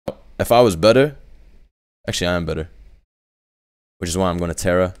If I was better, actually I am better. Which is why I'm going to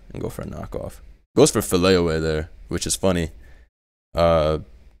Terra and go for a knockoff. Goes for fillet away there, which is funny.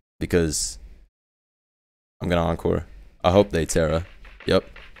 Because I'm going to encore. I hope they Terra. Yep.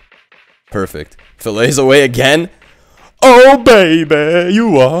 Perfect. Fillets away again. Oh, baby,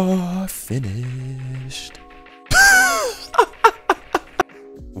 you are finished.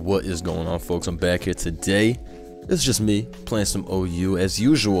 What is going on, folks? I'm back here today. It's just me playing some OU as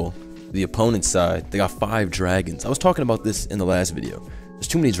usual. The opponent's side, they got 5 dragons. I was talking about this in the last video. There's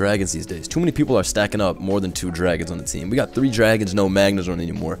too many dragons these days. Too many people are stacking up more than 2 dragons on the team. We got 3 dragons, no Magnezone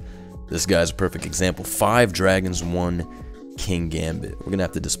anymore. This guy's a perfect example. 5 dragons, 1 King Gambit. We're gonna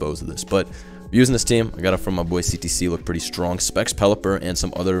have to dispose of this, but using this team, I got it from my boy CTC, look pretty strong. Specs Pelipper and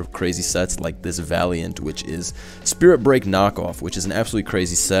some other crazy sets like this Valiant, which is Spirit Break knockoff, which is an absolutely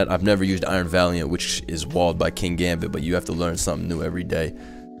crazy set. I've never used Iron Valiant, which is walled by King Gambit, but you have to learn something new every day.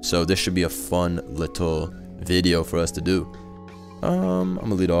 So this should be a fun little video for us to do. I'm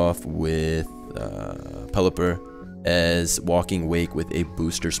gonna lead off with Pelipper as Walking Wake with a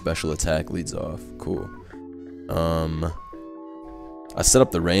booster special attack leads off. Cool. I set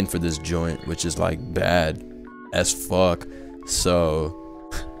up the rain for this joint, which is like bad as fuck. So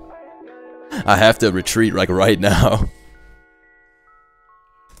I have to retreat like right now.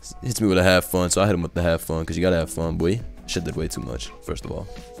 Hits me with a have fun, so I hit him with the have fun because you gotta have fun, boy. Shit did way too much, first of all.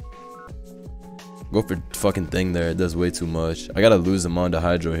 Go for fucking thing there, it does way too much. I gotta lose him on to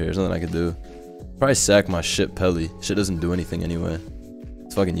Hydro here, there's nothing I can do. Probably sack my shit Pelly. Shit doesn't do anything anyway.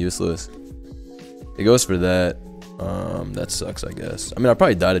 It's fucking useless. It goes for that. That sucks, I guess. I mean, I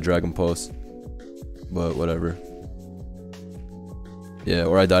probably died to Dragon Pulse, but whatever. Yeah,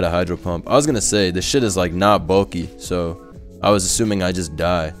 or I died to Hydro Pump. I was gonna say, this shit is like not bulky, so I was assuming I just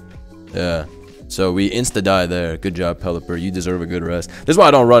die. Yeah. So we insta-die there. Good job, Pelipper. You deserve a good rest. This is why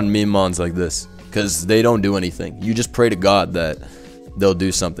I don't run meme mons like this. Because they don't do anything. You just pray to God that they'll do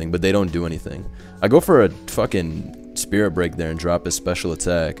something, but they don't do anything. I go for a fucking Spirit Break there and drop his special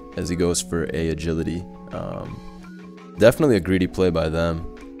attack as he goes for a agility. Definitely a greedy play by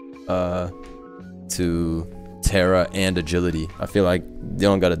them to Terra and agility. I feel like they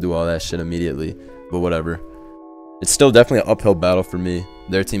don't got to do all that shit immediately, but whatever. It's still definitely an uphill battle for me.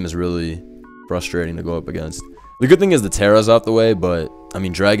 Their team is really frustrating to go up against. The good thing is the Terra's out the way, but I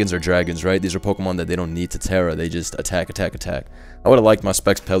mean, dragons are dragons, right? These are Pokemon that they don't need to Terra. They just attack, attack, attack. I would have liked my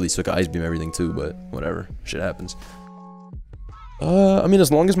Specs Pelly so I could Ice Beam everything too, but whatever. Shit happens. I mean,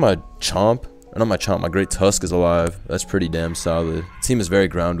 as long as my Chomp, or not my Chomp, my Great Tusk is alive, that's pretty damn solid. Team is very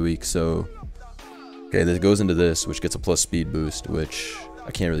ground weak, so... Okay, this goes into this, which gets a plus speed boost, which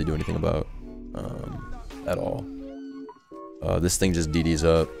I can't really do anything about at all. This thing just DDs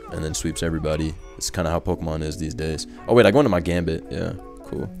up and then sweeps everybody. It's kind of how Pokemon is these days. Oh wait, I go into my Gambit. Yeah,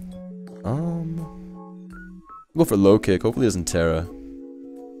 cool. Go for low kick. Hopefully he doesn't Terra.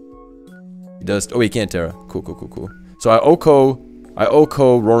 He does. Oh, he can't Terra. Cool, cool, cool, cool. So I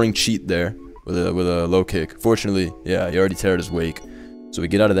Oko Roaring Cheat there with a low kick. Fortunately, yeah, he already Terra'd his Wake, so we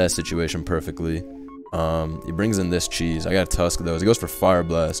get out of that situation perfectly. He brings in this cheese. I got a Tusk though. He goes for Fire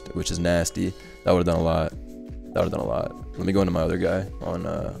Blast, which is nasty. That would have done a lot. That would have done a lot. Let me go into my other guy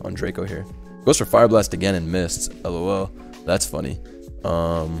on Draco here. Goes for Fire Blast again and missed. LOL. That's funny.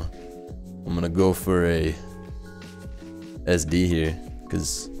 I'm gonna go for a SD here,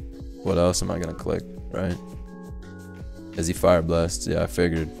 because what else am I gonna click, right? As he Fire Blasts, yeah, I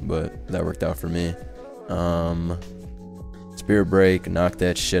figured, but that worked out for me. Spirit Break, knock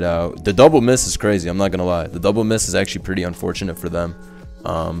that shit out. The double miss is crazy, I'm not gonna lie. The double miss is actually pretty unfortunate for them.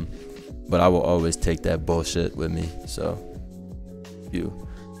 But I will always take that bullshit with me, so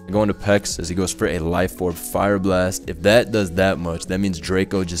I go into Pex as he goes for a Life Orb Fire Blast. If that does that much, that means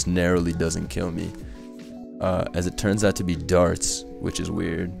Draco just narrowly doesn't kill me. As it turns out to be darts, which is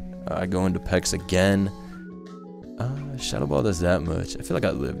weird. I go into Pex again. Shadow Ball does that much. I feel like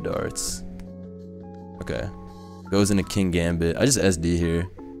I live darts. Okay. Goes into King Gambit. I just SD here.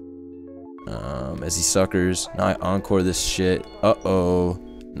 As he suckers. Now I encore this shit. Uh-oh.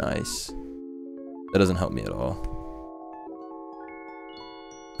 Nice. That doesn't help me at all.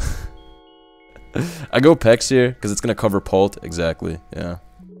 I go Pex here because it's gonna cover Pult. Exactly. Yeah.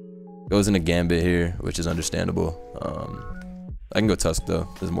 Goes into Gambit here, which is understandable. I can go Tusk though.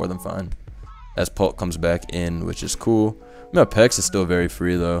 This is more than fine. As Pult comes back in, which is cool. I mean, Pex is still very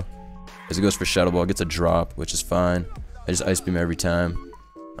free though. As he goes for Shadow Ball, gets a drop, which is fine. I just Ice Beam every time.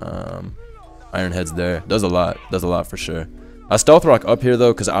 Iron Head's there. Does a lot. Does a lot for sure. I Stealth Rock up here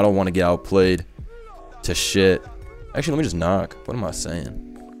though, because I don't want to get outplayed to shit. Actually, let me just knock. What am I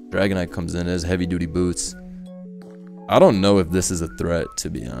saying? Dragonite comes in as heavy duty boots. I don't know if this is a threat, to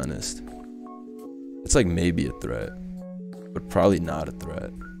be honest. It's like maybe a threat, but probably not a threat.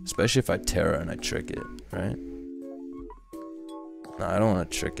 Especially if I Terra and I trick it, right? Nah, I don't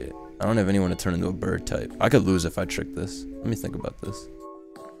want to trick it. I don't have anyone to turn into a bird type. I could lose if I trick this. Let me think about this.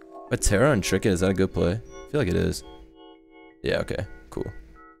 If I Terra and trick it, is that a good play? I feel like it is. Yeah, okay, cool.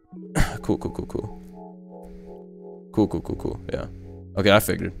 Cool. Cool. Yeah. Okay, I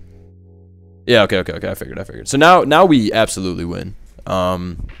figured. Yeah, okay, I figured. So now we absolutely win.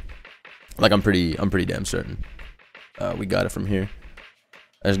 Like I'm pretty damn certain. We got it from here.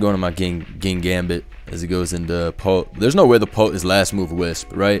 I just go into my Ging Gambit as he goes into Pult. There's no way the Pult is last move Wisp,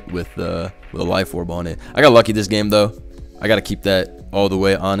 right? With a Life Orb on it. I got lucky this game though. I gotta keep that all the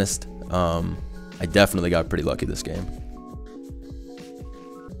way honest. I definitely got pretty lucky this game.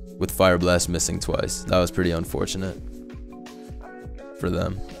 With Fire Blast missing twice. That was pretty unfortunate for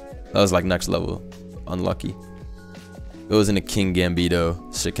them. That was like next level unlucky. Goes into King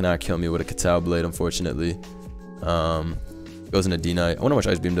Gambito. Shit cannot kill me with a Katao Blade, unfortunately. Goes into D-Knight. I wonder how much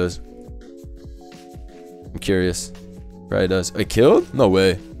Ice Beam does. I'm curious. Probably does. It killed? No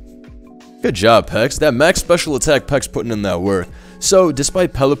way. Good job, Pex. That max special attack, Pex putting in that work. So,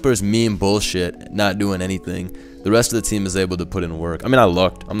 despite Pelipper's meme bullshit not doing anything, the rest of the team is able to put in work. I mean, I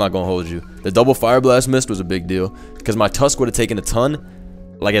lucked. I'm not going to hold you. The double Fire Blast missed was a big deal. Because my Tusk would have taken a ton.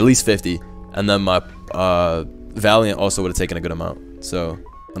 Like, at least 50. And then my Valiant also would have taken a good amount. So,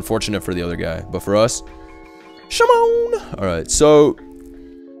 unfortunate for the other guy. But for us, Shimon! Alright, so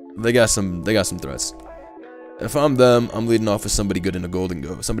they got some threats. If I'm them, I'm leading off with somebody good in a Golden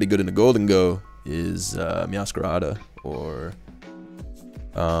Go. Somebody good in a Golden Go is Meowscarada or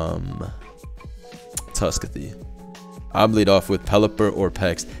Tuskathy. I'm lead off with Pelipper or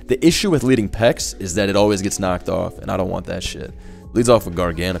Pex. The issue with leading Pex is that it always gets knocked off, and I don't want that shit. Leads off with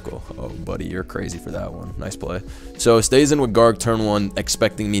Garganical. Oh, buddy, you're crazy for that one. Nice play. So, stays in with Garg turn 1,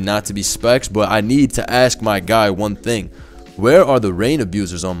 expecting me not to be Specs, but I need to ask my guy one thing. Where are the Rain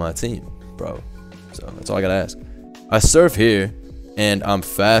Abusers on my team, bro? So, that's all I gotta ask. I surf here, and I'm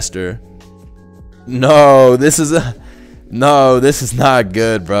faster. No, this is not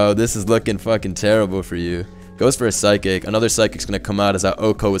good, bro. This is looking fucking terrible for you. Goes for a Psychic. Another Psychic's gonna come out as I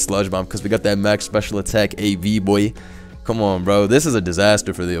Oko with Sludge Bomb, because we got that max special attack AV, boy. Come on, bro. This is a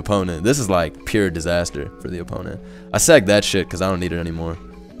disaster for the opponent. This is like pure disaster for the opponent. I sacked that shit because I don't need it anymore.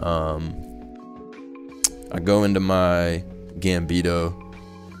 I go into my Gambito.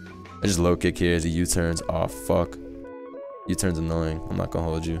 I just low kick here as he U-turns. Oh, fuck. U-turn's annoying. I'm not going to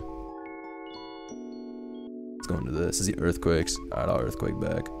hold you. Let's go into this. Is he Earthquakes? Alright, I'll Earthquake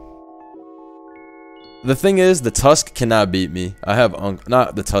back. The thing is, the Tusk cannot beat me. I have...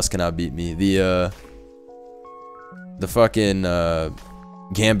 Not the Tusk cannot beat me. The fucking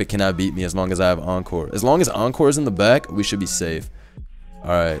Gambit cannot beat me as long as I have Encore. As long as Encore is in the back, we should be safe.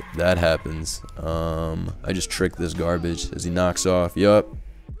 Alright, that happens. I just tricked this garbage as he knocks off. Yup.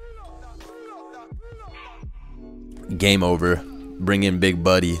 Game over. Bring in Big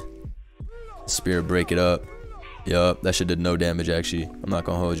Buddy. Spirit break it up. Yup, that shit did no damage actually. I'm not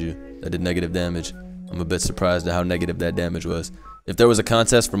gonna hold you. That did negative damage. I'm a bit surprised at how negative that damage was. If there was a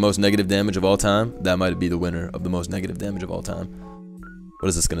contest for most negative damage of all time, that might be the winner of the most negative damage of all time. What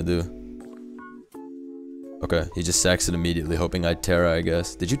is this gonna do? Okay, he just sacks it immediately, hoping I'd Terra, I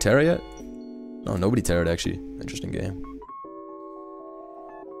guess. Did you Terra yet? No, nobody Terra'd actually. Interesting game.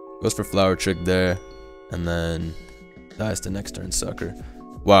 Goes for Flower Trick there, and then dies to next turn, sucker.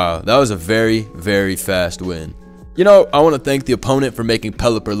 Wow, that was a very, very fast win. You know, I want to thank the opponent for making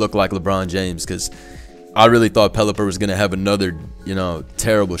Pelipper look like LeBron James, because I really thought Pelipper was going to have another, you know,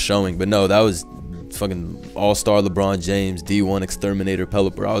 terrible showing. But no, that was fucking all-star LeBron James, D1 Exterminator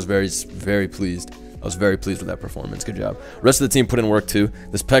Pelipper. I was very, very pleased. I was very pleased with that performance. Good job. Rest of the team put in work too.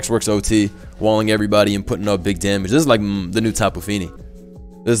 This Pex works OT, walling everybody and putting up big damage. This is like the new Tapu Fini.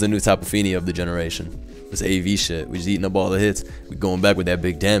 This is the new Tapu Fini of the generation. This AV shit. We just eating up all the hits. We going back with that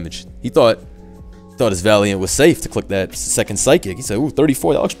big damage. He thought his Valiant was safe to click that second Psychic. He said, ooh,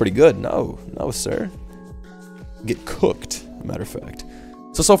 34, that looks pretty good. No, sir. Get cooked, matter of fact.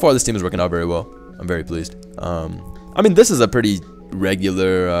 So far this team is working out very well. I'm very pleased. I mean, this is a pretty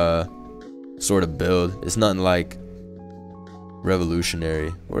regular sort of build. It's nothing like revolutionary.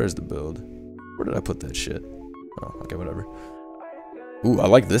 Where's the build? Where did I put that shit? Oh, okay, whatever. Ooh, I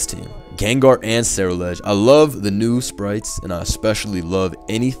like this team. Gengar and Ceruledge. I love the new sprites, and I especially love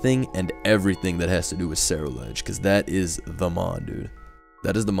anything and everything that has to do with Ceruledge, because that is the mon, dude.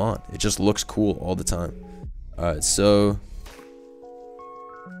 That is the mon. It just looks cool all the time. Alright, so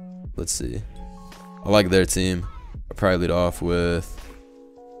let's see. I like their team. I'll probably lead off with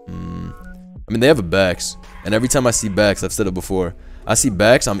I I mean, they have a Bax, and every time I see Bax, I've said it before, I see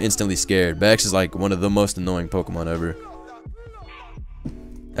Bax, I'm instantly scared. Bax is like one of the most annoying Pokemon ever.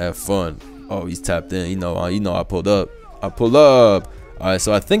 Have fun. Oh, he's tapped in. You know, I pulled up. I pulled up. Alright,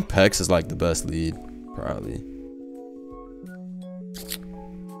 so I think Pex is like the best lead, probably.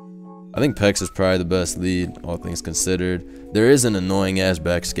 I think Pex is probably the best lead, all things considered. There is an annoying ass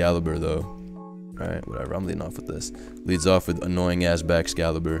Baxcalibur though. Alright, whatever, I'm leading off with this. Leads off with annoying ass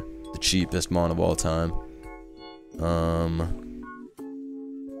Baxcalibur, the cheapest mon of all time.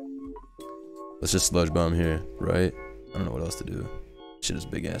 Let's just Sludge Bomb here, right? I don't know what else to do. Shit is a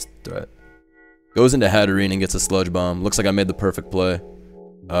big ass threat. Goes into Hatterene and gets a Sludge Bomb. Looks like I made the perfect play.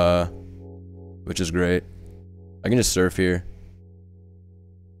 Which is great. I can just surf here.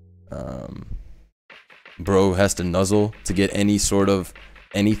 Bro has to nuzzle to get any sort of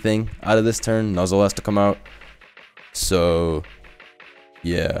anything out of this turn. Nuzzle has to come out. So,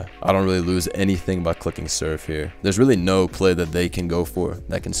 yeah, I don't really lose anything by clicking surf here. There's really no play that they can go for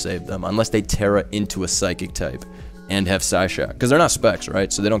that can save them. Unless they Terra into a Psychic type and have Psyshock. Because they're not specs,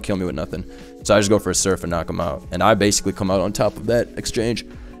 right? So they don't kill me with nothing. So I just go for a surf and knock them out. And I basically come out on top of that exchange.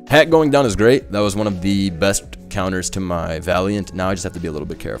 Hat going down is great. That was one of the best counters to my Valiant. Now I just have to be a little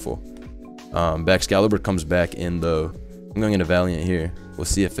bit careful. Baxcalibur comes back in though. I'm going into Valiant here. We'll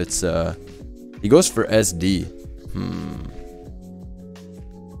see if it's he goes for SD.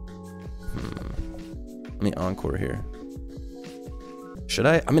 Let me Encore here. Should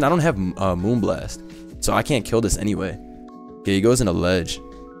I? I mean, I don't have Moonblast, so I can't kill this anyway. Okay, he goes into Ledge.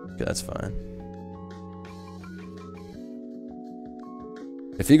 Okay, that's fine.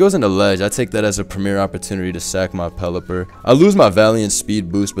 If he goes into Ledge, I take that as a premier opportunity to sack my Pelipper. I lose my Valiant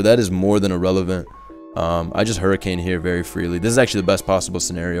speed boost, but that is more than irrelevant. I just Hurricane here very freely. This is actually the best possible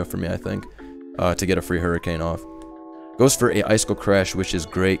scenario for me, I think, to get a free Hurricane off. Goes for a Icicle Crash, which is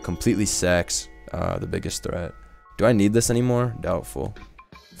great. Completely sacks the biggest threat. Do I need this anymore? Doubtful.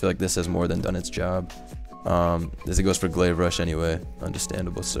 I feel like this has more than done its job. This it goes for Glaive Rush anyway.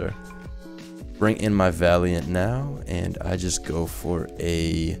 Understandable, sir. Bring in my Valiant now, and I just go for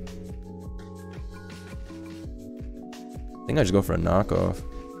a... I think I just go for a knockoff.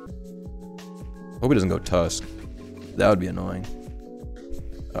 Hope he doesn't go Tusk. That would be annoying.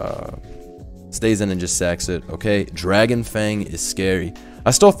 Stays in and just sacks it. Okay, Dragon Fang is scary. I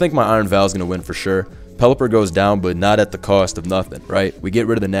still think my Iron Val is going to win for sure. Pelipper goes down, but not at the cost of nothing, right? We get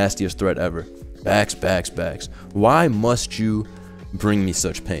rid of the nastiest threat ever. Backs. Why must you bring me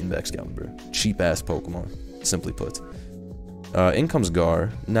such pain, Baxcalibur? Cheap-ass Pokemon, simply put. In comes Gar.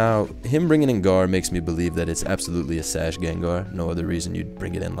 Now, him bringing in Gar makes me believe that it's absolutely a Sash Gengar. No other reason you'd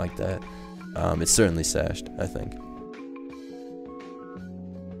bring it in like that. It's certainly sashed, I think.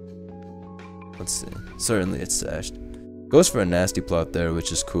 Let's see. Certainly it's sashed. Goes for a Nasty Plot there,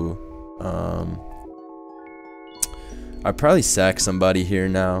 which is cool. I'd probably sack somebody here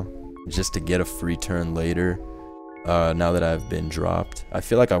now, just to get a free turn later. Now that I've been dropped. I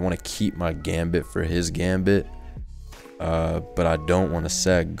feel like I want to keep my Gambit for his Gambit. But I don't want to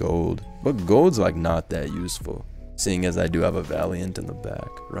sack Gold. But Gold's like not that useful, seeing as I do have a Valiant in the back,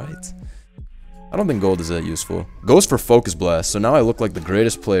 right? I don't think Gold is that useful. Goes for Focus Blast, so now I look like the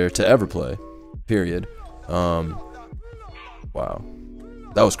greatest player to ever play. Period. Wow.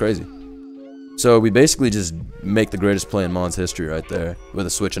 That was crazy. So we basically just make the greatest play in Mon's history right there with a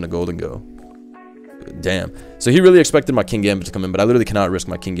switch and a Golden Go. Damn. So he really expected my King Gambit to come in, but I literally cannot risk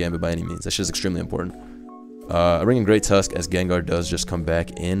my King Gambit by any means. That shit is extremely important. I bring in Great Tusk as Gengar does just come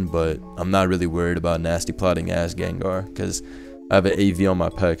back in, but I'm not really worried about nasty plotting as Gengar because I have an AV on my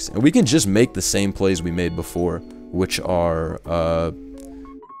pecs. And we can just make the same plays we made before, which are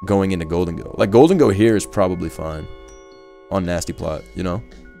going into Golden Go. Like, Golden Go here is probably fine on Nasty Plot, you know?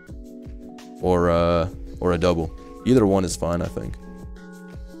 Or a double. Either one is fine, I think.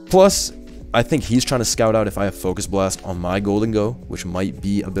 Plus, I think he's trying to scout out if I have Focus Blast on my Golden Go, which might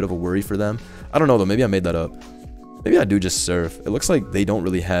be a bit of a worry for them. I don't know, though. Maybe I made that up. Maybe I do just Surf. It looks like they don't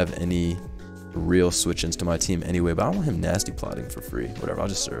really have any real switch-ins to my team anyway, but I don't want him Nasty Plotting for free. Whatever, I'll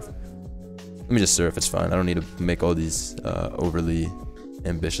just Surf. Let me just Surf. It's fine. I don't need to make all these overly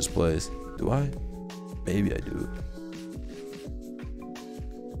ambitious plays. Do I? Maybe I do.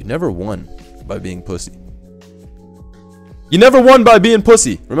 You never won by being pussy. You never won by being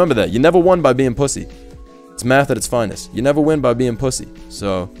pussy. Remember that. You never won by being pussy. It's math at its finest. You never win by being pussy.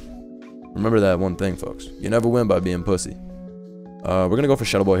 So, remember that one thing, folks. You never win by being pussy. We're going to go for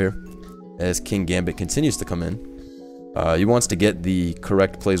Shadow Ball here as King Gambit continues to come in. He wants to get the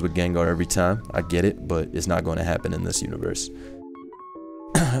correct plays with Gengar every time. I get it, but it's not going to happen in this universe.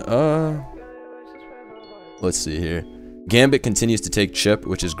 Let's see here. Gambit continues to take chip,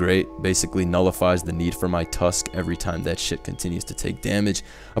 which is great. Basically nullifies the need for my Tusk every time that shit continues to take damage.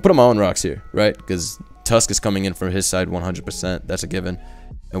 I put on my own rocks here, right? Because Tusk is coming in from his side 100%. That's a given.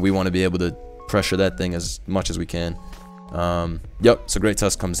 And we want to be able to pressure that thing as much as we can. Yep, so great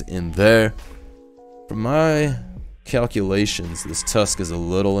Tusk comes in there. For my calculations, this Tusk is a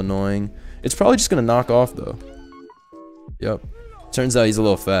little annoying. It's probably just going to knock off, though. Yep. Turns out he's a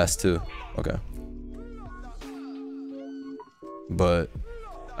little fast, too. Okay. But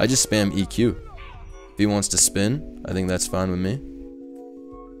I just spam EQ. If he wants to spin, I think that's fine with me.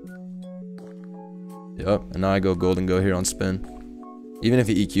 Yep, and now I go golden go here on spin. Even if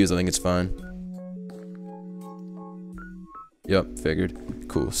he EQs, I think it's fine. Yep, figured.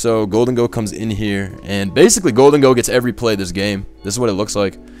 Cool. So golden go comes in here, and basically golden go gets every play this game. This is what it looks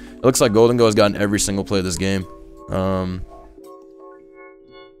like. It looks like golden go has gotten every single play this game.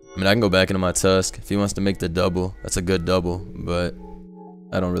 I mean, I can go back into my Tusk. If he wants to make the double, that's a good double, but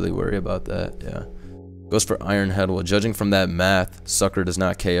I don't really worry about that. Yeah. Goes for Iron Head. Well, judging from that math, Sucker does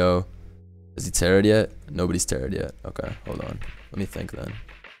not KO. Is he terrored yet? Nobody's terrored yet. Okay, hold on. Let me think then.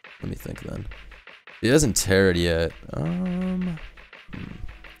 He hasn't terrored yet.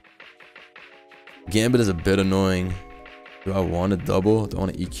 Gambit is a bit annoying. Do I want to double? Do I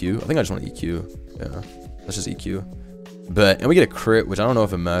want to EQ? I think I just want to EQ. Yeah, let's just EQ. Bet. And we get a crit, which I don't know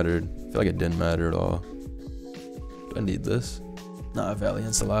if it mattered. I feel like it didn't matter at all. Do I need this? Nah,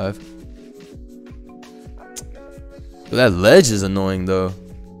 Valiant's alive. But that ledge is annoying, though.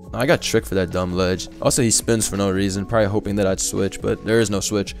 I got tricked for that dumb ledge. Also, he spins for no reason. Probably hoping that I'd switch, but there is no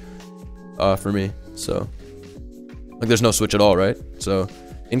switch for me. So, like, there's no switch at all, right? So,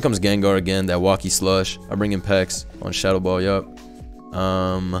 in comes Gengar again. That Walkie Slush. I bring in Pex on Shadow Ball. Yup.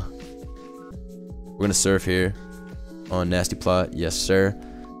 We're gonna surf here on Nasty Plot. Yes, sir.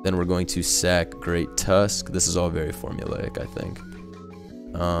 Then we're going to sack Great Tusk. This is all very formulaic, I think.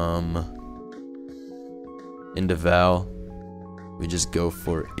 Into Val. We just go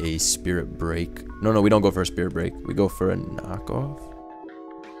for a Spirit Break. No, we don't go for a Spirit Break. We go for a knockoff.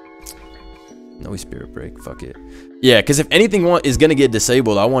 No, we Spirit Break. Fuck it. Yeah, because if anything is going to get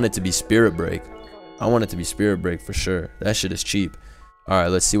disabled, I want it to be Spirit Break. I want it to be Spirit Break for sure. That shit is cheap. Alright,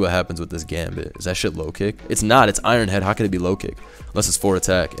 let's see what happens with this Gambit. Is that shit low kick? It's not. It's Iron Head. How could it be low kick? Unless it's 4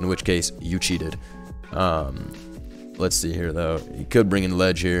 attack, in which case, you cheated. Let's see here, though. You could bring in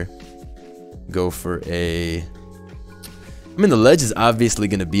Ledge here. Go for a... I mean, the ledge is obviously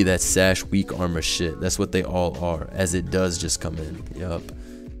going to be that Sash weak armor shit. That's what they all are, as it does just come in. Yup.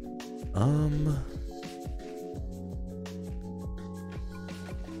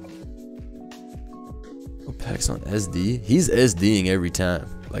 Pex on SD. He's SDing every time.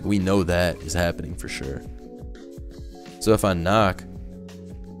 Like, we know that is happening for sure. So if I knock,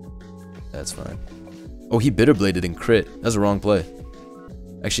 that's fine. Oh, he Bitterbladed and crit. That's a wrong play.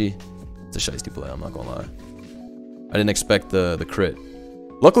 Actually, it's a shiesty play, I'm not gonna lie. I didn't expect the crit.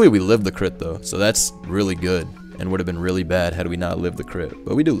 Luckily, we lived the crit, though, so that's really good. And would have been really bad had we not lived the crit.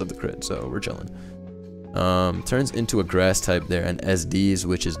 But we do live the crit, so we're chilling. Turns into a grass type there, and SDs,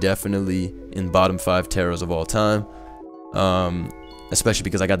 which is definitely in bottom 5 Terras of all time. Especially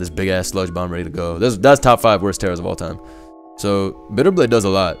because I got this big-ass Sludge Bomb ready to go. That's top 5 worst Terras of all time. So, Bitterblade does a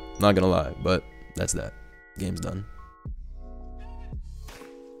lot, not gonna lie, but that's that. Game's done.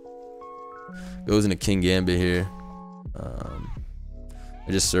 Goes into King Gambit here.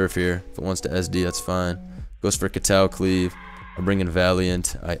 I just surf here. If it wants to SD, that's fine. Goes for Katao Cleave. I bring in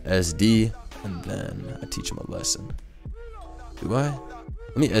Valiant. I SD, and then I teach him a lesson. Do I?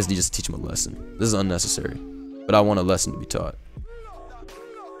 Let me SD just to teach him a lesson. This is unnecessary, but I want a lesson to be taught.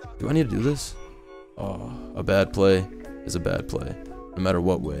 Do I need to do this? Oh, a bad play is a bad play. No matter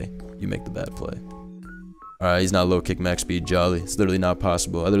what way you make the bad play. Alright, he's not low kick max speed, jolly. It's literally not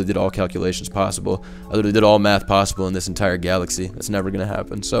possible. I literally did all calculations possible. I literally did all math possible in this entire galaxy. That's never gonna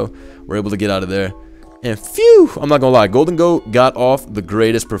happen. So we're able to get out of there. And phew, I'm not gonna lie, Golden Goat got off the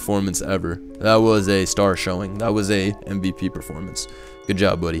greatest performance ever. That was a star showing. That was a MVP performance. Good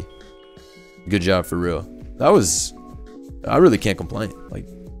job, buddy. Good job for real. That was, I really can't complain. Like,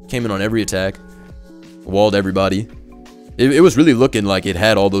 came in on every attack, walled everybody. It was really looking like it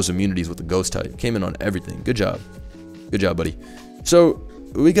had all those immunities with the ghost type. Came in on everything. Good job. Good job, buddy. So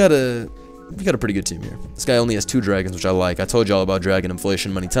we got a pretty good team here. This guy only has 2 dragons, which I like. I told y'all about dragon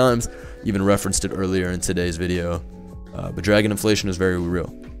inflation many times. Even referenced it earlier in today's video. But dragon inflation is very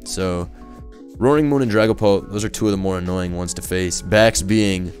real. So Roaring Moon and Dragapult, those are 2 of the more annoying ones to face. Bax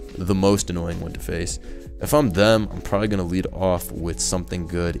being the most annoying one to face. If I'm them, I'm probably going to lead off with something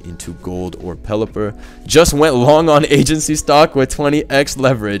good into Gold or Pelipper. Just went long on agency stock with 20x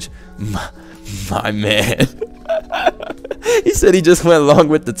leverage. My man. He said he just went along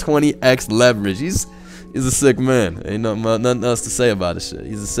with the 20x leverage. He's a sick man. Ain't nothing else to say about this shit.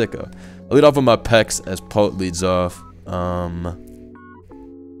 He's a sicko. I lead off with my pecs as Pote leads off. I'm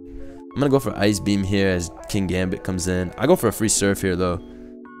gonna go for Ice Beam here as King Gambit comes in. I go for a free surf here though.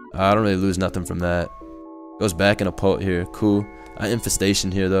 I don't really lose nothing from that. Goes back in a Pote here. Cool.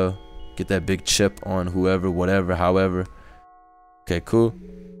 Infestation here though. Get that big chip on whoever, whatever, however. Okay, cool.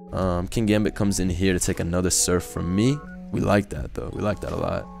 King Gambit comes in here to take another surf from me. We like that though. We like that a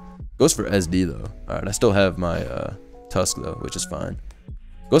lot. Goes for SD though. Alright, I still have my Tusk though, which is fine.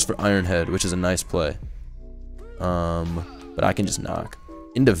 Goes for Iron Head, which is a nice play. But I can just knock.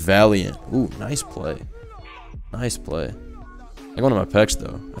 Into Valiant. Ooh, nice play. Nice play. I go into my pecs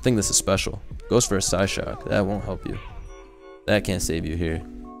though. I think this is special. Goes for a Psyshock. That won't help you. That can't save you here.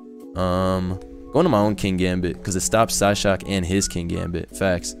 Going to my own King Gambit because it stops Psyshock and his King Gambit.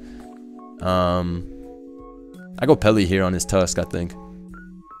 Facts. I go Pelly here on his Tusk, I think.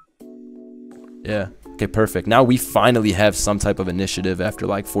 Yeah. Okay, perfect. Now we finally have some type of initiative after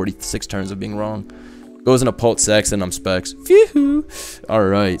like 46 turns of being wrong. Goes in a Pult Saxon, I'm Specs. Phew.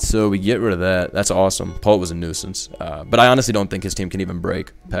 Alright, so we get rid of that. That's awesome. Pult was a nuisance. But I honestly don't think his team can even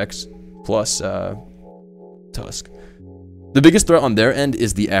break Pex plus Tusk. The biggest threat on their end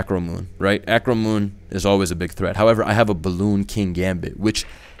is the Acro Moon, right? Acro Moon is always a big threat. However, I have a Balloon King Gambit, which...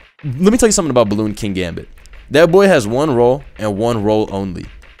 Let me tell you something about Balloon King Gambit. That boy has one roll and one roll only.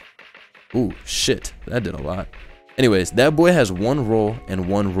 Ooh, shit. That did a lot. Anyways, that boy has one roll and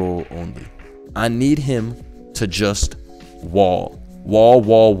one roll only. I need him to just wall.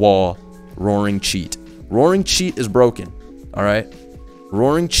 Roaring Cheat. Roaring Cheat is broken. Alright?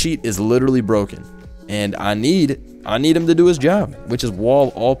 Roaring Cheat is literally broken. And I need him to do his job, which is wall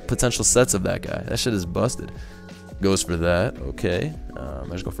all potential sets of that guy. That shit is busted. Goes for that. Okay. I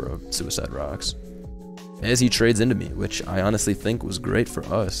just go for a Suicide Rocks. As he trades into me, which I honestly think was great for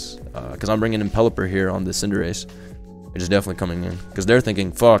us. Because I'm bringing in Pelipper here on the Cinderace. Which is definitely coming in. Because they're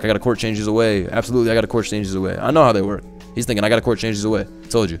thinking, fuck, I got to court change these away. Absolutely, I got to court change these away. I know how they work. He's thinking, I got to court change these away.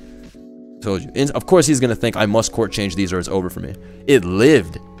 Told you. Told you. And of course, he's going to think, I must court change these or it's over for me. It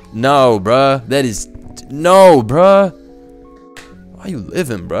lived. No, bruh. That is... No, bruh. Why you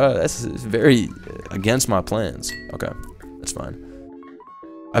living, bruh? That's very against my plans. Okay, that's fine.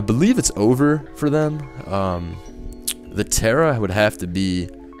 I believe it's over for them. The Terra would have to be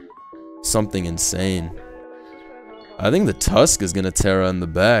something insane. I think the Tusk is gonna Terra in the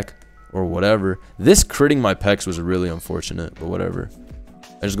back or whatever. This critting my pecs was really unfortunate, but whatever.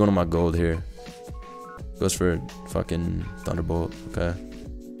 I just go to my gold here. Goes for fucking Thunderbolt. Okay.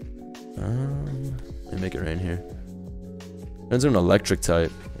 Let me make it rain here. Turns into an electric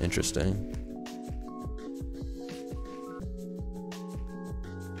type. Interesting.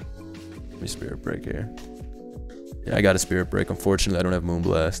 Let me Spirit Break here. Yeah, I got a Spirit Break. Unfortunately, I don't have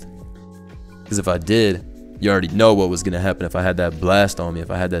Moonblast. Because if I did, you already know what was going to happen if I had that blast on me, if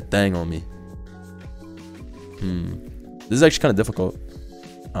I had that thing on me. This is actually kind of difficult.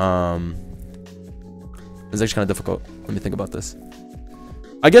 Let me think about this.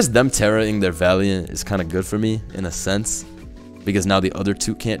 I guess them Terraing their Valiant is kind of good for me, in a sense. Because now the other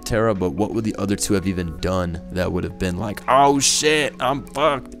two can't Terra, but what would the other two have even done that would have been like, oh shit, I'm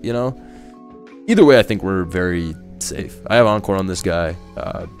fucked, you know? Either way, I think we're very safe. I have Encore on this guy.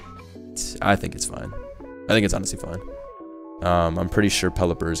 I think it's fine. I think it's honestly fine. I'm pretty sure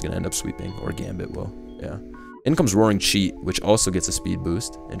Pelipper is going to end up sweeping, or Gambit will. Yeah. In comes Roaring Cheat, which also gets a speed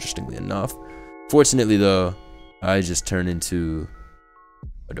boost, interestingly enough. Fortunately, though, I just turn into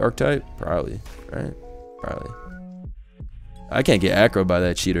a Dark type? Probably, right? Probably. I can't get aggro by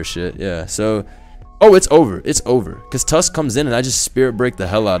that cheater shit. Yeah, so... Oh, it's over. It's over. Because Tusk comes in and I just Spirit Break the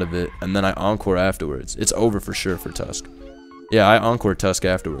hell out of it, and then I Encore afterwards. It's over for sure for Tusk. Yeah, I Encore Tusk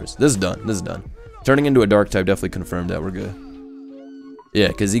afterwards. This is done. This is done. Turning into a Dark type definitely confirmed that we're good. Yeah,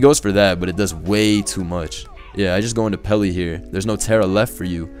 because he goes for that, but it does way too much. Yeah, I just go into Pelly here. There's no Terra left for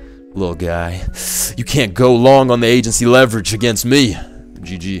you, little guy. You can't go long on the agency leverage against me.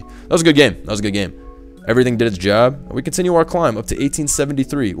 GG. That was a good game. That was a good game. Everything did its job. We continue our climb up to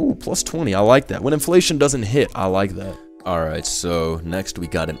 1873. Ooh, plus 20. I like that. When inflation doesn't hit, I like that. Alright, so next we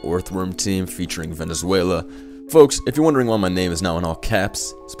got an Earthworm team featuring Venezuela. Folks, if you're wondering why my name is now in all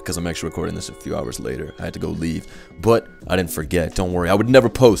caps, it's because I'm actually recording this a few hours later. I had to go leave, but I didn't forget. Don't worry, I would never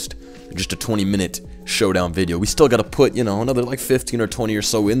post just a 20-minute showdown video. We still got to put, you know, another like 15 or 20 or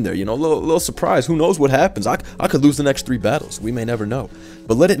so in there. You know, a little surprise. Who knows what happens? I could lose the next 3 battles. We may never know.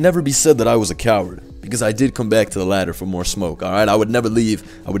 But let it never be said that I was a coward, because I did come back to the ladder for more smoke. All right, I would never leave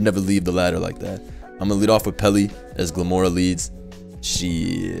the ladder like that. I'm gonna lead off with Pelly as Glamora leads.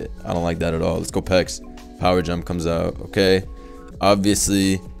 Shit, I don't like that at all. Let's go Pex. Power Jump comes out. Okay.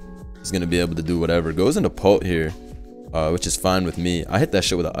 Obviously, he's going to be able to do whatever. Goes into Pult here, which is fine with me. I hit that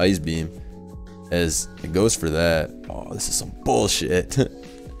shit with an Ice Beam, as it goes for that. Oh, this is some bullshit.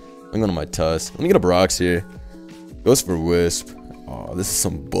 I'm going to my Tusk. Let me get a Brox here. Goes for Wisp. Oh, this is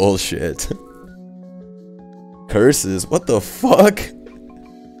some bullshit. Curses. What the fuck?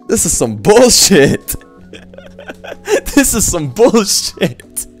 This is some bullshit. This is some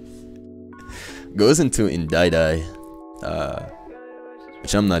bullshit. Goes into Indidai,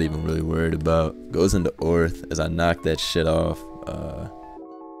 which I'm not even really worried about. Goes into Orth as I knock that shit off.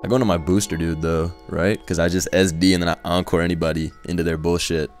 I go into my booster dude though, right? Because I just SD and then I encore anybody into their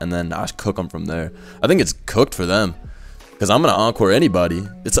bullshit, and then I cook them from there. I think it's cooked for them, because I'm gonna encore anybody.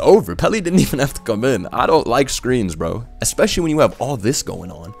 It's over. Pelly didn't even have to come in. I don't like screens, bro, especially when you have all this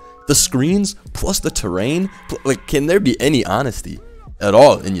going on. The screens plus the terrain. Like, can there be any honesty at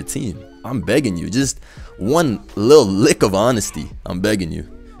all in your team? I'm begging you, just one little lick of honesty. I'm begging you.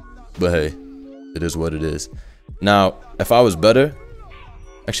 But hey, it is what it is. Now, if I was better,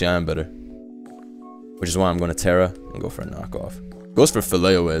 actually I am better, which is why I'm going to Terra and go for a knockoff. Goes for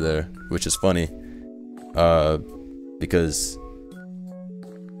Fillet Away there, which is funny, because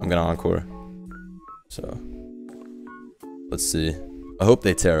I'm going to encore. So, let's see. I hope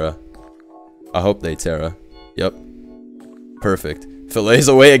they Terra. I hope they Terra. Yep. Perfect. Fillets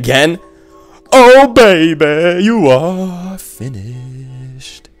away again. Oh, baby, you are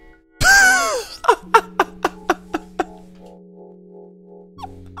finished.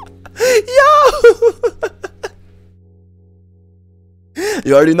 Yo!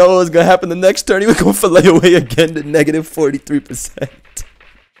 You already know what's going to happen the next turn. We're going to fillet away again to negative 43%.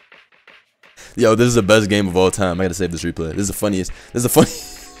 Yo, this is the best game of all time. I gotta save this replay. This is the funniest. This is the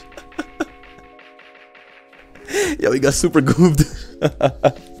funniest. Yo, he got super goofed.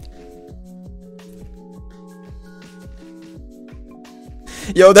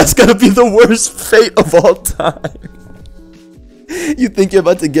 Yo, that's gonna be the worst fate of all time. You think you're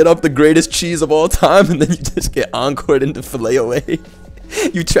about to get off the greatest cheese of all time, and then you just get encored into fillet away.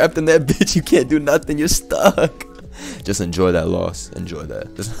 You trapped in that bitch. You can't do nothing. You're stuck. Just enjoy that loss. Enjoy that.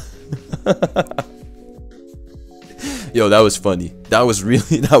 Yo, that was funny. That was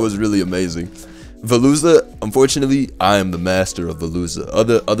really amazing. Veluza, unfortunately, I am the master of Veluza.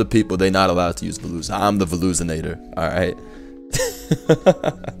 Other people, they're not allowed to use Veluza. I'm the Veluzinator. Alright.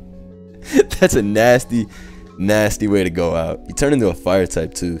 That's a nasty way to go out. He turned into a fire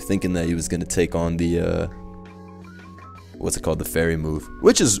type too, thinking that he was gonna take on the what's it called, the fairy move,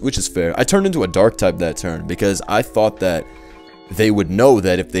 which is fair. I turned into a dark type that turn because I thought that they would know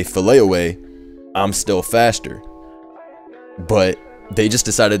that if they fillet away, I'm still faster. But they just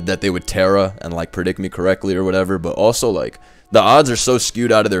decided that they would Terra and like predict me correctly or whatever. But also like the odds are so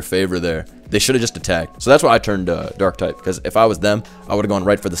skewed out of their favor there. They should have just attacked. So that's why I turned dark type, because if I was them, I would have gone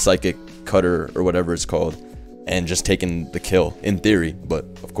right for the psychic cutter or whatever it's called and just taken the kill in theory. But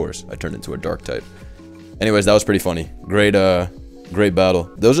of course I turned into a dark type. Anyways, that was pretty funny. Great battle.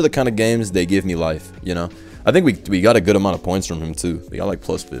 Those are the kind of games they give me life, you know. I think we got a good amount of points from him too. We got like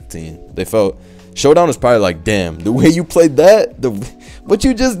plus 15. They felt Showdown was probably like, damn, the way you played that, what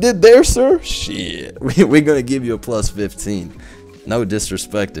you just did there, sir. Shit, we're gonna give you a plus 15. No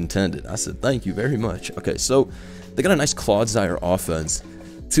disrespect intended. I said thank you very much. Okay, so they got a nice Clodsire offense.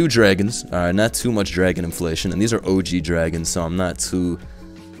 2 dragons. All right, not too much dragon inflation, and these are OG dragons, so I'm not too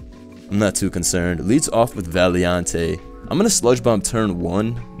concerned. Leads off with Valiante. I'm gonna Sludge Bomb turn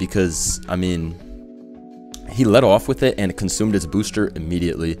 1 because I mean, he led off with it and it consumed its booster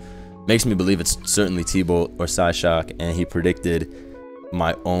immediately. Makes me believe it's certainly T-Bolt or Psyshock, and he predicted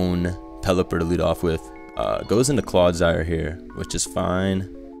my own Pelipper to lead off with. Goes into Clodsire here, which is fine.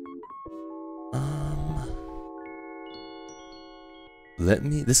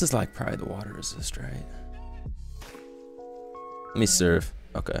 This is like probably the water resist, right? Let me serve.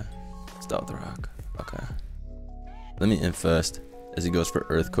 Okay. Stop the rock. Okay. Let me infest as he goes for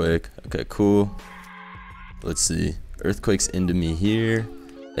Earthquake. Okay, cool. Let's see. Earthquake's into me here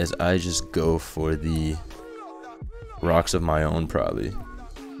as I just go for the rocks of my own, probably.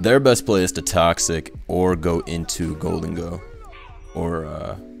 Their best play is to Toxic or go into Golden Go. Or,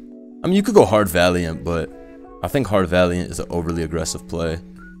 I mean, you could go Hard Valiant, but I think Hard Valiant is an overly aggressive play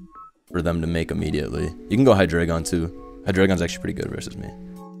for them to make immediately. You can go Hydreigon too. Hydreigon's actually pretty good versus me.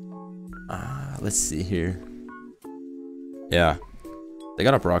 Let's see here. Yeah, they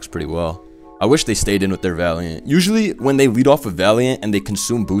got up rocks pretty well. I wish they stayed in with their Valiant. Usually when they lead off with Valiant and they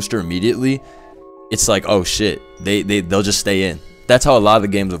consume booster immediately, it's like, oh shit, they'll just stay in. That's how a lot of the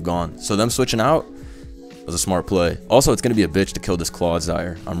games have gone. So them switching out was a smart play. Also, it's gonna be a bitch to kill this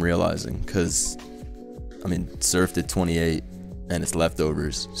Clodsire, I'm realizing, because I mean, Surf did 28, and it's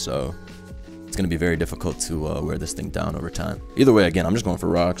leftovers, so it's going to be very difficult to wear this thing down over time. Either way, again, I'm just going for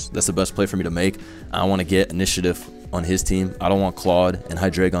rocks. That's the best play for me to make. I want to get initiative on his team. I don't want Claude and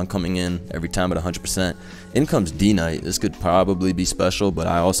Hydreigon coming in every time at 100%. In comes D-Knight. This could probably be special, but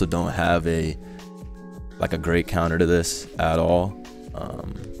I also don't have a great counter to this at all.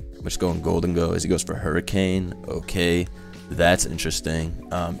 Which going Golden Go as he goes for Hurricane. Okay, that's interesting.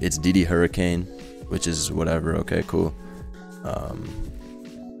 It's DD Hurricane, which is whatever. Okay, cool.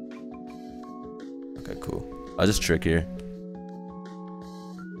 Okay, cool. I'll just trick here.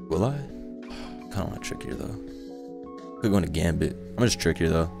 Will I? Kind of want to trick here though. Could go into Gambit. I'm gonna just trick here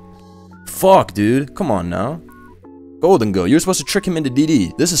though. Fuck, dude. Come on now. Golden Go. You're supposed to trick him into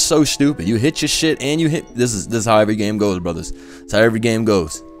DD. This is so stupid. You hit your shit and you hit. This is how every game goes, brothers. That's how every game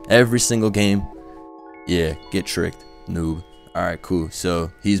goes. Every single game. Yeah, get tricked, noob. All right, cool.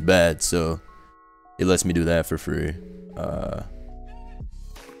 So he's bad. So it lets me do that for free.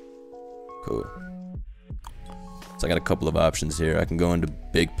 Cool. So I got a couple of options here. I can go into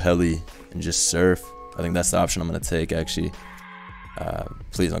Big Pelly and just Surf. I think that's the option I'm gonna take actually.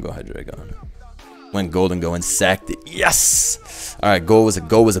 Please don't go Hydreigon. Went Golden Go and sacked it. Yes! Alright, Go was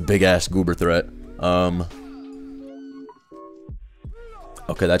a big ass goober threat.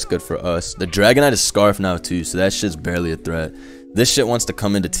 Okay, that's good for us. The Dragonite is Scarf now too, so that shit's barely a threat. This shit wants to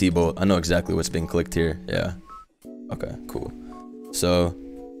come into T-Bolt. I know exactly what's being clicked here. Yeah. Okay, cool. So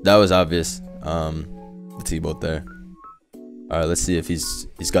that was obvious. The T-Bolt there. Alright, let's see if he's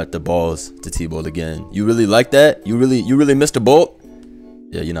got the balls to T-Bolt again. You really like that? You really missed a bolt?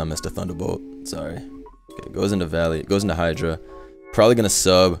 Yeah, you not missed a Thunderbolt. Sorry. Okay, goes into Valley, goes into Hydra. Probably gonna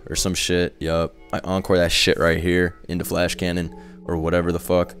sub or some shit. Yup. I encore that shit right here into Flash Cannon or whatever the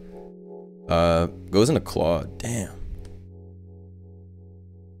fuck. Goes into Claw. Damn.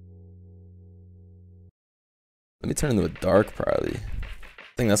 Let me turn into a Dark probably.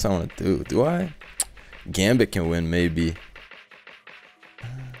 I think that's what I want to do. Do I? Gambit can win maybe.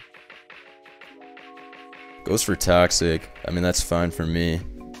 Goes for Toxic. I mean, that's fine for me.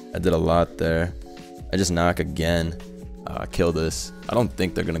 I did a lot there. I just knock again. Kill this. I don't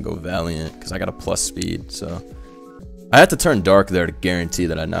think they're going to go Valiant because I got a plus speed. So I had to turn Dark there to guarantee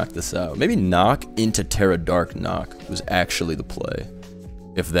that I knocked this out. Maybe knock into Terra Dark knock was actually the play.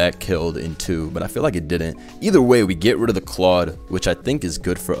 If that killed in 2. But I feel like it didn't. Either way, we get rid of the Claude, which I think is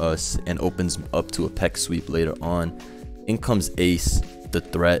good for us and opens up to a Peck Sweep later on. In comes Ace. The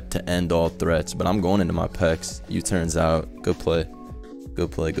threat to end all threats, but I'm going into my Pecs. U-turns out. Good play.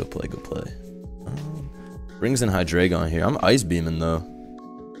 Good play, good play, good play. Brings in Hydreigon here. I'm Ice Beaming though.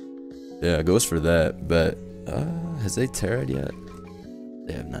 Yeah, goes for that, but has they terra'd yet?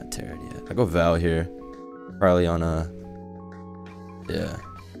 They have not terra'd yet. I go Val here. Probably on a... Yeah.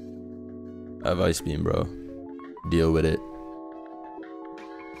 I have Ice Beam, bro. Deal with it.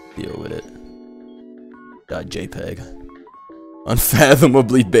 Deal with it. JPEG.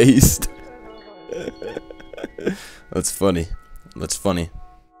 Unfathomably based. That's funny. That's funny.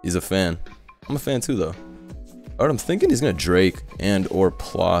 He's a fan. I'm a fan too though. Alright, I'm thinking he's gonna Drake and or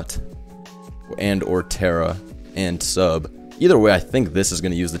Plot and or Terra and sub. Either way, I think this is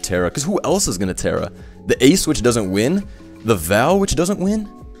gonna use the Terra, because who else is gonna Terra? The Ace, which doesn't win, the Val, which doesn't win.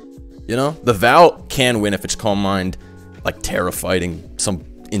 You know, the Val can win if it's Calm Mind, like Terra fighting some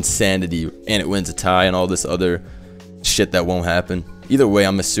insanity, and it wins a tie and all this other shit that won't happen. Either way,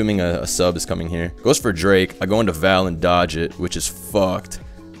 I'm assuming a sub is coming here. Goes for Drake. I go into Val and dodge it, which is fucked.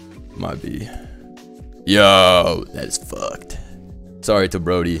 Might be. Yo, that is fucked. Sorry to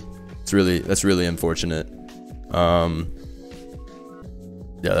Brody. That's really unfortunate. Yeah,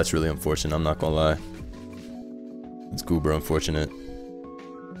 that's really unfortunate. I'm not gonna lie. It's goober unfortunate.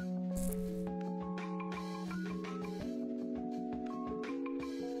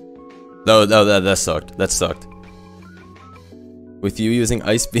 No, that sucked. That sucked. With you using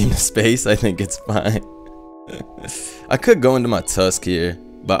Ice Beam to space, I think it's fine. I could go into my Tusk here,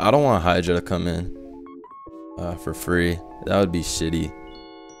 but I don't want Hydra to come in for free. That would be shitty.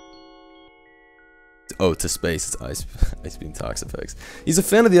 Oh, to space, it's Ice Beam Toxapex. He's a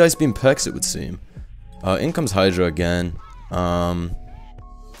fan of the Ice Beam Pex, it would seem. In comes Hydra again.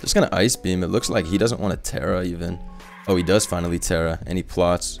 Just gonna Ice Beam. It looks like he doesn't want to Terra even. Oh, he does finally Terra, and he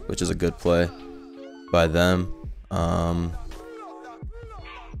plots, which is a good play by them.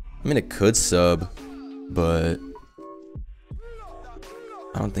 I mean, it could sub, but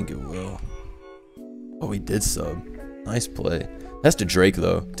I don't think it will. Oh, he did sub. Nice play. Has to Drake,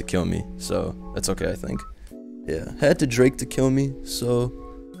 though, to kill me, so that's okay, I think. Yeah, had to Drake to kill me, so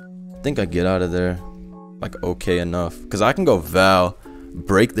I think I get out of there, like, okay enough. Because I can go Val,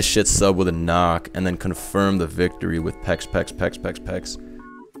 break the shit sub with a knock, and then confirm the victory with Pex.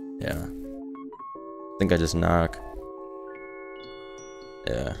 Yeah. I think I just knock.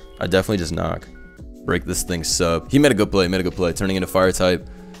 Yeah, I definitely just knock. Break this thing sub. He made a good play, turning into fire type,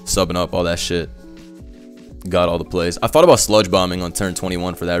 subbing up, all that shit. Got all the plays. I thought about sludge bombing on turn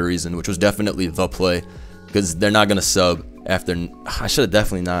 21 for that reason, which was definitely the play, because they're not gonna sub after. I should have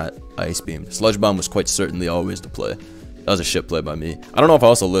definitely not ice beamed. Sludge bomb was quite certainly always the play. That was a shit play by me. I don't know if I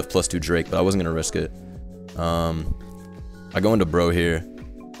also lift +2 Drake, but I wasn't gonna risk it. I go into bro here.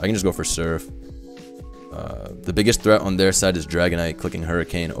 I can just go for surf. The biggest threat on their side is Dragonite clicking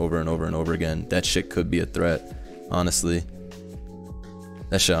Hurricane over and over and over again. That shit could be a threat, honestly.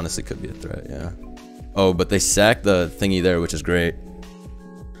 That shit honestly could be a threat, yeah. Oh, but they sacked the thingy there, which is great.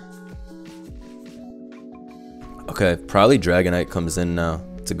 Okay, probably Dragonite comes in now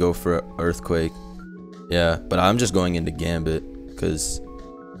to go for Earthquake. Yeah, but I'm just going into Gambit, because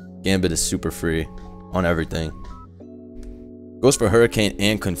Gambit is super free on everything. Goes for Hurricane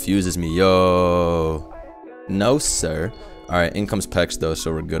and confuses me. Yo. No, sir. Alright, in comes Pex, though,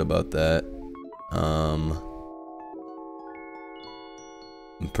 so we're good about that. I'm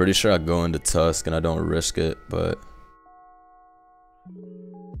pretty sure I go into Tusk and I don't risk it, but...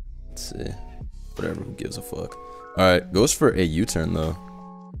 Let's see. Whatever, who gives a fuck. Alright, goes for a U-turn, though.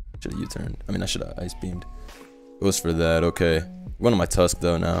 Should have U-turned. I mean, I should have ice beamed. Goes for that, okay. Going to my Tusk,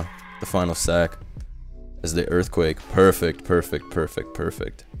 though, now. The final sack. As the Earthquake. Perfect.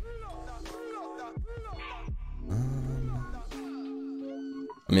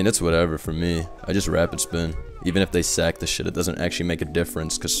 I mean, it's whatever for me. I just rapid spin. Even if they sack the shit, it doesn't actually make a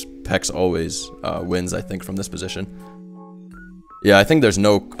difference, because Pex always wins, I think, from this position. Yeah, I think there's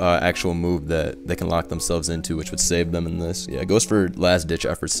no actual move that they can lock themselves into, which would save them in this. Yeah, it goes for last-ditch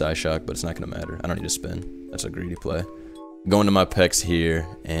effort Psyshock, but it's not going to matter. I don't need to spin. That's a greedy play. Going to my Pex here,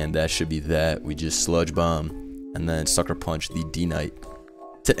 and that should be that. We just Sludge Bomb, and then Sucker Punch the D-Knight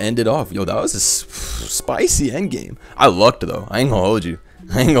to end it off. Yo, that was a spicy endgame. I lucked, though. I ain't gonna hold you.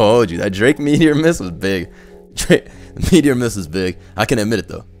 That Drake Meteor Miss was big. The Meteor Miss is big. I can admit it,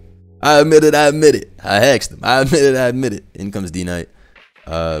 though. I admit it. I hexed him. I admit it. In comes D-Knight.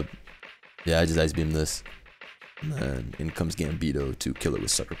 Yeah, I just ice beam this. And then in comes Gambito to kill it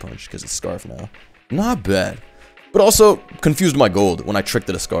with Sucker Punch, because it's Scarf now. Not bad. But also confused my gold when I tricked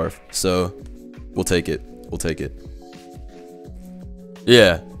it a Scarf. So we'll take it.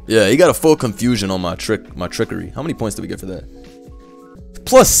 Yeah, he got a full confusion on my trickery. How many points did we get for that?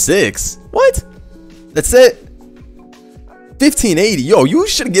 +6? What? That's it? 1580. Yo, you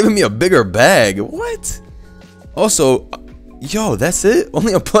should have given me a bigger bag. What? Also, yo, that's it?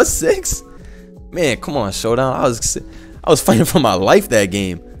 Only a +6? Man, come on, Showdown. I was fighting for my life that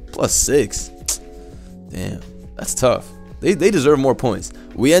game. +6. Damn, that's tough. They deserve more points.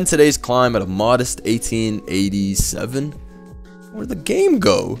 We end today's climb at a modest 1887. Where'd the game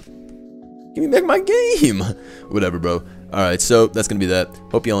go? Give me back my game. Whatever, bro. Alright, so that's gonna be that.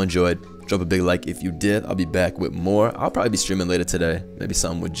 Hope y'all enjoyed. Drop a big like if you did. I'll be back with more. I'll probably be streaming later today. Maybe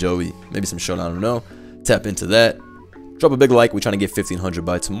something with Joey. Maybe some Showdown, I don't know. Tap into that. Drop a big like. We're trying to get 1,500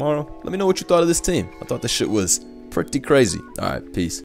 by tomorrow. Let me know what you thought of this team. I thought this shit was pretty crazy. Alright, peace.